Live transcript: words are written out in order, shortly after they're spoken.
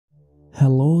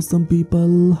Hello some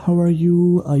people, how are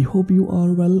you? I hope you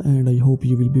are well and I hope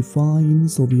you will be fine.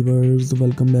 So viewers,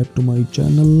 welcome back to my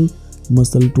channel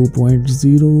Muscle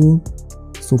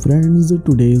 2.0. So friends,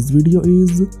 today's video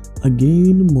is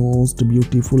again most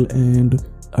beautiful and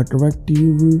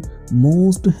attractive,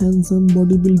 most handsome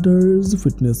bodybuilders,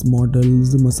 fitness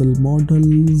models, muscle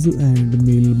models and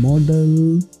male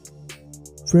model.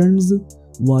 Friends,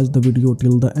 watch the video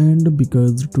till the end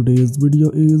because today's video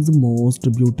is most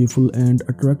beautiful and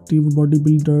attractive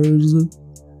bodybuilders.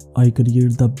 I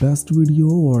create the best video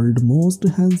world most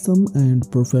handsome and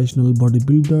professional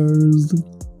bodybuilders.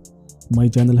 My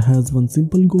channel has one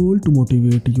simple goal to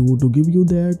motivate you, to give you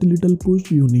that little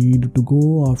push you need to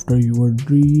go after your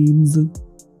dreams.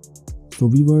 So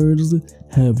viewers,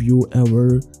 have you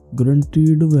ever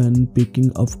grunted when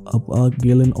picking up a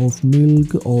gallon of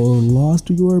milk or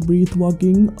lost your breath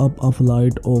walking up a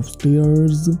flight of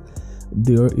stairs?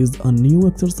 There is a new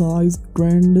exercise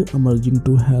trend emerging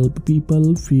to help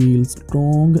people feel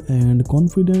strong and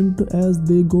confident as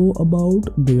they go about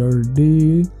their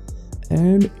day,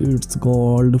 and it's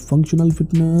called functional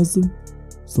fitness.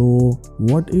 So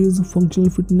what is functional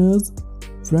fitness?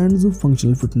 Friends,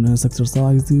 functional fitness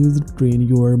exercises train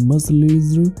your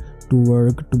muscles to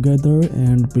work together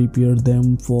and prepare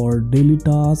them for daily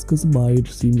tasks by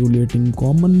simulating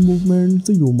common movements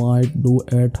you might do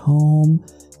at home,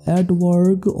 at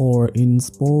work, or in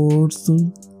sports.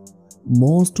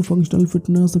 Most functional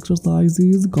fitness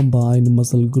exercises combine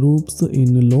muscle groups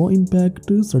in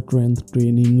low-impact strength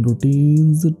training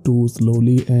routines to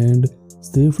slowly and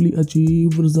safely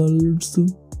achieve results.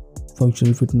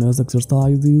 Functional fitness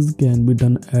exercises can be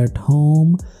done at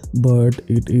home, but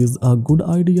it is a good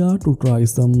idea to try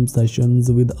some sessions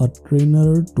with a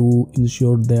trainer to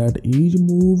ensure that each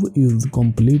move is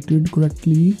completed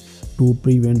correctly to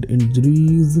prevent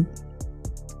injuries.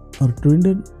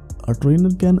 A trainer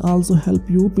can also help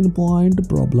you pinpoint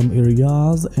problem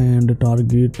areas and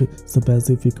target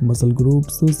specific muscle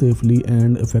groups safely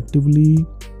and effectively.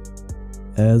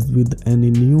 As with any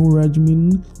new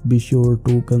regimen, be sure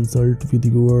to consult with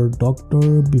your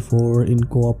doctor before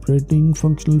incorporating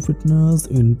functional fitness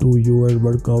into your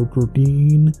workout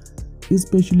routine,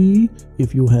 especially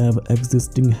if you have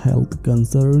existing health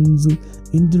concerns,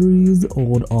 injuries,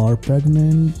 or are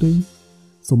pregnant.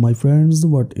 So my friends,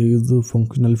 what is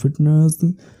functional fitness?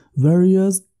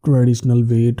 Various traditional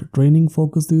weight training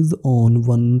focuses on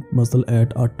one muscle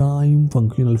at a time.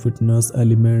 Functional fitness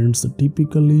elements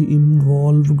typically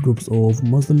involve groups of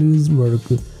muscles work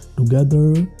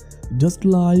together just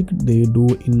like they do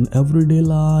in everyday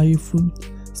life.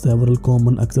 Several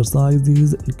common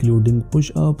exercises including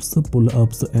push-ups,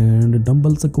 pull-ups and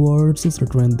dumbbell squats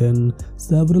strengthen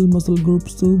several muscle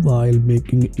groups while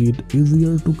making it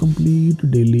easier to complete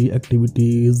daily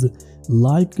activities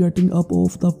like getting up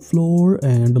off the floor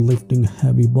and lifting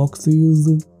heavy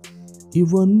boxes.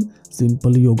 Even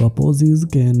simple yoga poses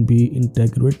can be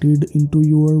integrated into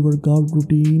your workout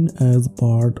routine as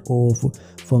part of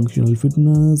functional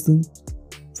fitness.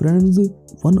 Friends,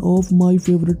 one of my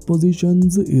favorite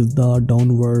positions is the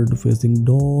downward facing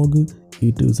dog.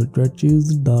 It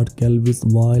stretches the pelvis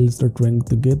while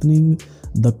strengthening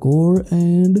the core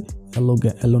and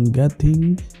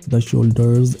elongating the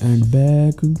shoulders and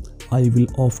back. I will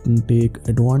often take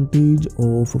advantage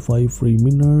of 5 free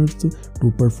minutes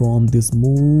to perform this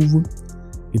move.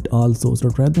 It also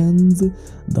strengthens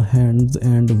the hands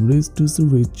and wrists,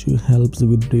 which helps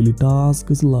with daily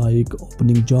tasks like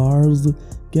opening jars,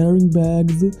 carrying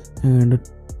bags, and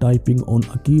typing on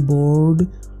a keyboard.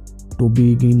 To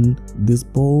begin this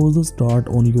pose, start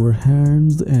on your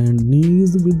hands and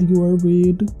knees with your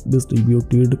weight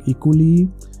distributed equally.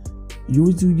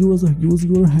 Use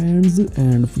your hands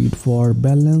and feet for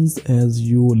balance as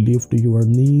you lift your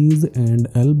knees and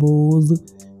elbows.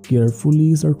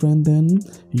 Carefully strengthen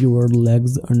your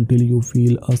legs until you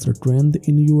feel a strength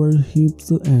in your hips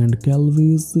and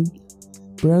pelvis.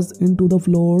 Press into the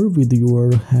floor with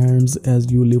your hands as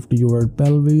you lift your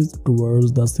pelvis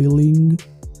towards the ceiling.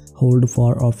 Hold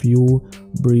for a few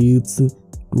breaths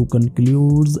to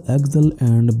conclude. Exhale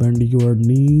and bend your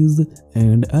knees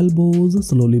and elbows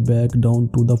slowly back down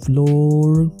to the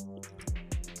floor.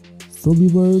 So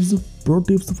viewers, pro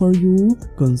tips for you: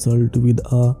 consult with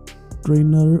a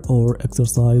trainer or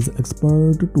exercise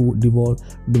expert to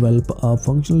develop a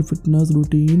functional fitness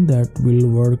routine that will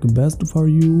work best for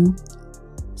you.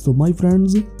 So my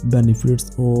friends,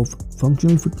 benefits of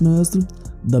functional fitness.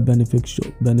 The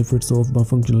benefits of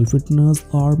functional fitness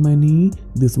are many.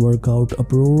 This workout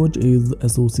approach is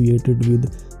associated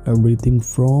with everything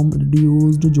from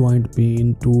reduced joint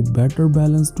pain to better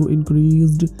balance to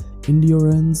increased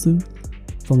endurance.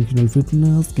 Functional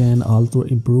fitness can also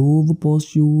improve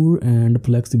posture and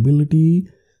flexibility.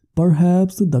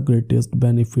 Perhaps the greatest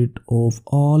benefit of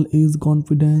all is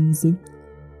confidence.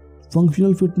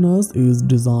 Functional fitness is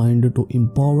designed to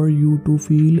empower you to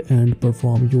feel and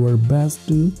perform your best,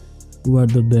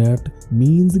 whether that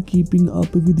means keeping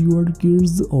up with your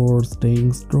kids or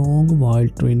staying strong while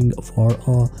training for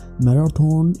a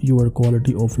marathon. Your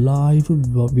quality of life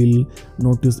will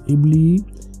noticeably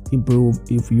improve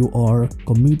if you are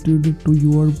committed to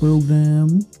your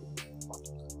program.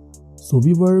 So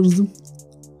viewers,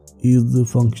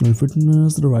 is functional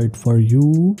fitness right for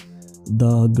you?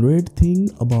 The great thing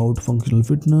about functional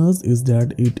fitness is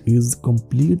that it is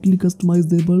completely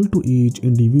customizable to each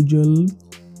individual.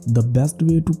 The best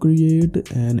way to create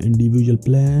an individual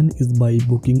plan is by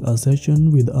booking a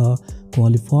session with a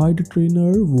qualified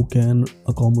trainer who can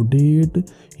accommodate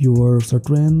your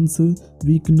strengths,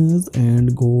 weaknesses,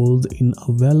 and goals in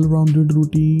a well-rounded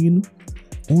routine.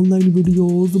 Online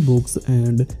videos, books,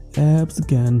 and apps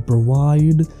can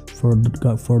provide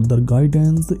further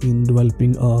guidance in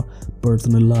developing a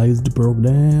personalized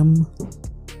program.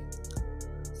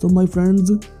 So my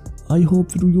friends, I hope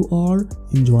you are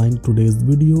enjoying today's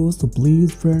video. So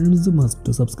please friends,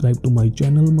 must subscribe to my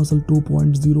channel Muscle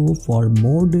 2.0 for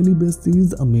more daily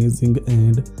basis amazing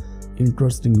and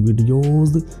interesting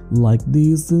videos like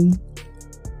this.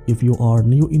 If you are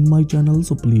new in my channel,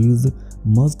 so please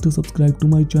must subscribe to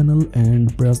my channel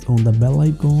and press on the bell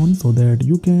icon so that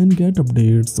you can get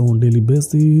updates on daily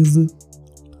basis.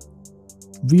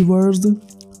 Viewers,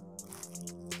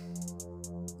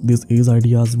 this is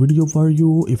ideas video for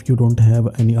you. If you don't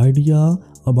have any idea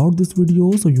about this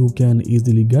video, so you can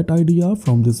easily get idea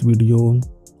from this video.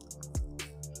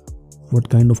 What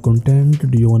kind of content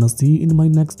do you wanna see in my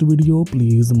next video?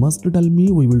 Please must tell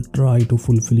me. We will try to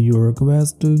fulfill your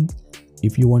request.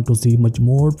 If you want to see much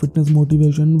more fitness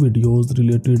motivation videos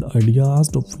related ideas,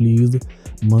 so please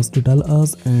must tell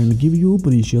us and give you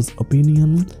precious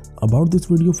opinion about this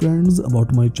video friends,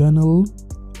 about my channel.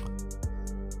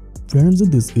 Friends,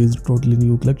 this is totally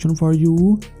new collection for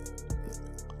you.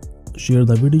 Share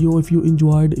the video if you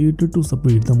enjoyed it to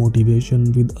spread the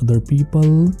motivation with other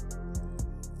people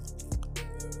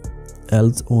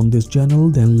else on this channel.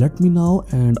 Then let me know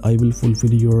and I will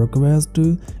fulfill your request.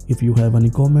 If you have any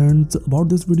comments about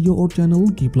this video or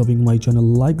channel, keep loving my channel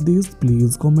like this.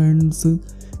 Please comments.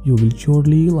 You will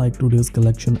surely like today's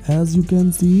collection. As you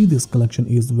can see, this collection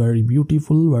is very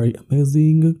beautiful, very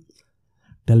amazing.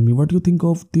 Tell me what you think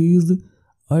of these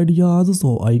ideas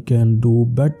so I can do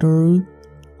better.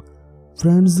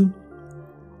 Friends,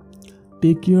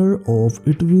 take care of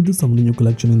it with some new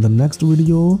collection in the next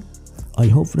video. I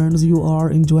hope friends you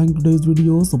are enjoying today's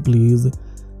video, so please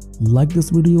like this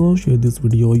video, share this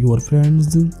video your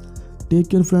friends. Take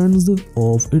care friends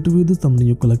of it with some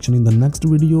new collection in the next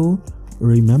video.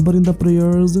 Remember in the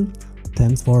prayers.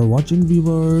 Thanks for watching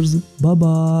viewers. Bye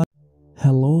bye.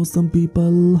 Hello some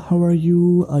people, how are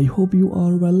you? I hope you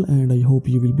are well and I hope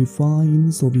you will be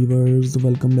fine. So viewers,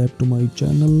 welcome back to my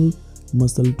channel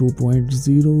Muscle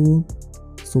 2.0.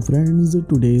 So friends,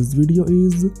 today's video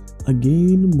is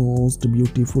again most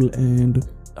beautiful and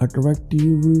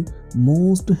attractive,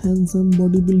 most handsome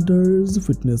bodybuilders,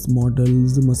 fitness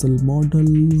models, muscle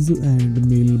models and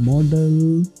male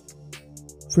model.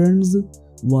 Friends,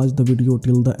 watch the video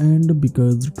till the end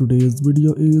because today's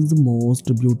video is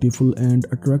most beautiful and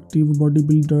attractive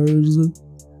bodybuilders.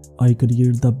 I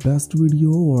create the best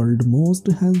video world most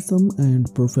handsome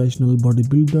and professional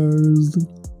bodybuilders.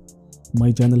 My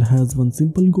channel has one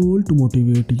simple goal to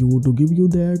motivate you, to give you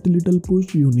that little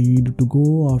push you need to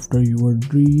go after your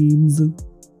dreams.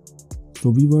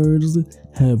 So viewers,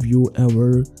 have you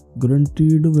ever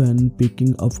grunted when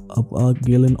picking up a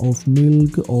gallon of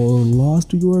milk or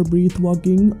lost your breath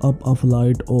walking up a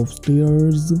flight of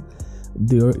stairs?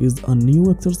 There is a new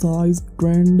exercise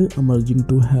trend emerging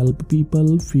to help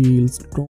people feel strong.